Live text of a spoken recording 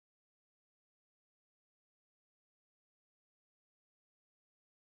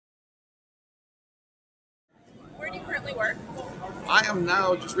currently work? I am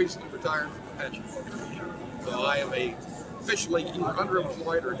now just recently retired from the pension corporation. So I am officially either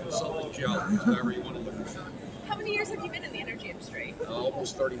underemployed or a consultant geologist, however you want to look at it. How many years have you been in the energy industry?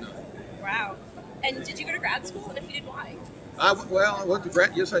 Almost 39. Wow. And did you go to grad school? And if you did, why? I went to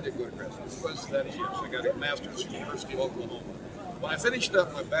grad. Yes, I did go to grad school. It was that year. So I got a master's from the University of Oklahoma. When I finished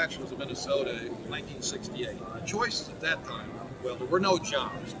up my bachelor's in Minnesota in 1968, the choices at that time, well, there were no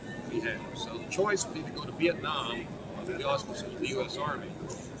jobs we had. So the choice would be to go to Vietnam under the auspices of the U.S. Army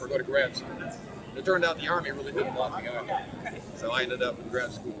or go to grad school. It turned out the Army really didn't want me either. So I ended up in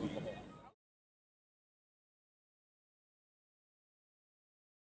grad school in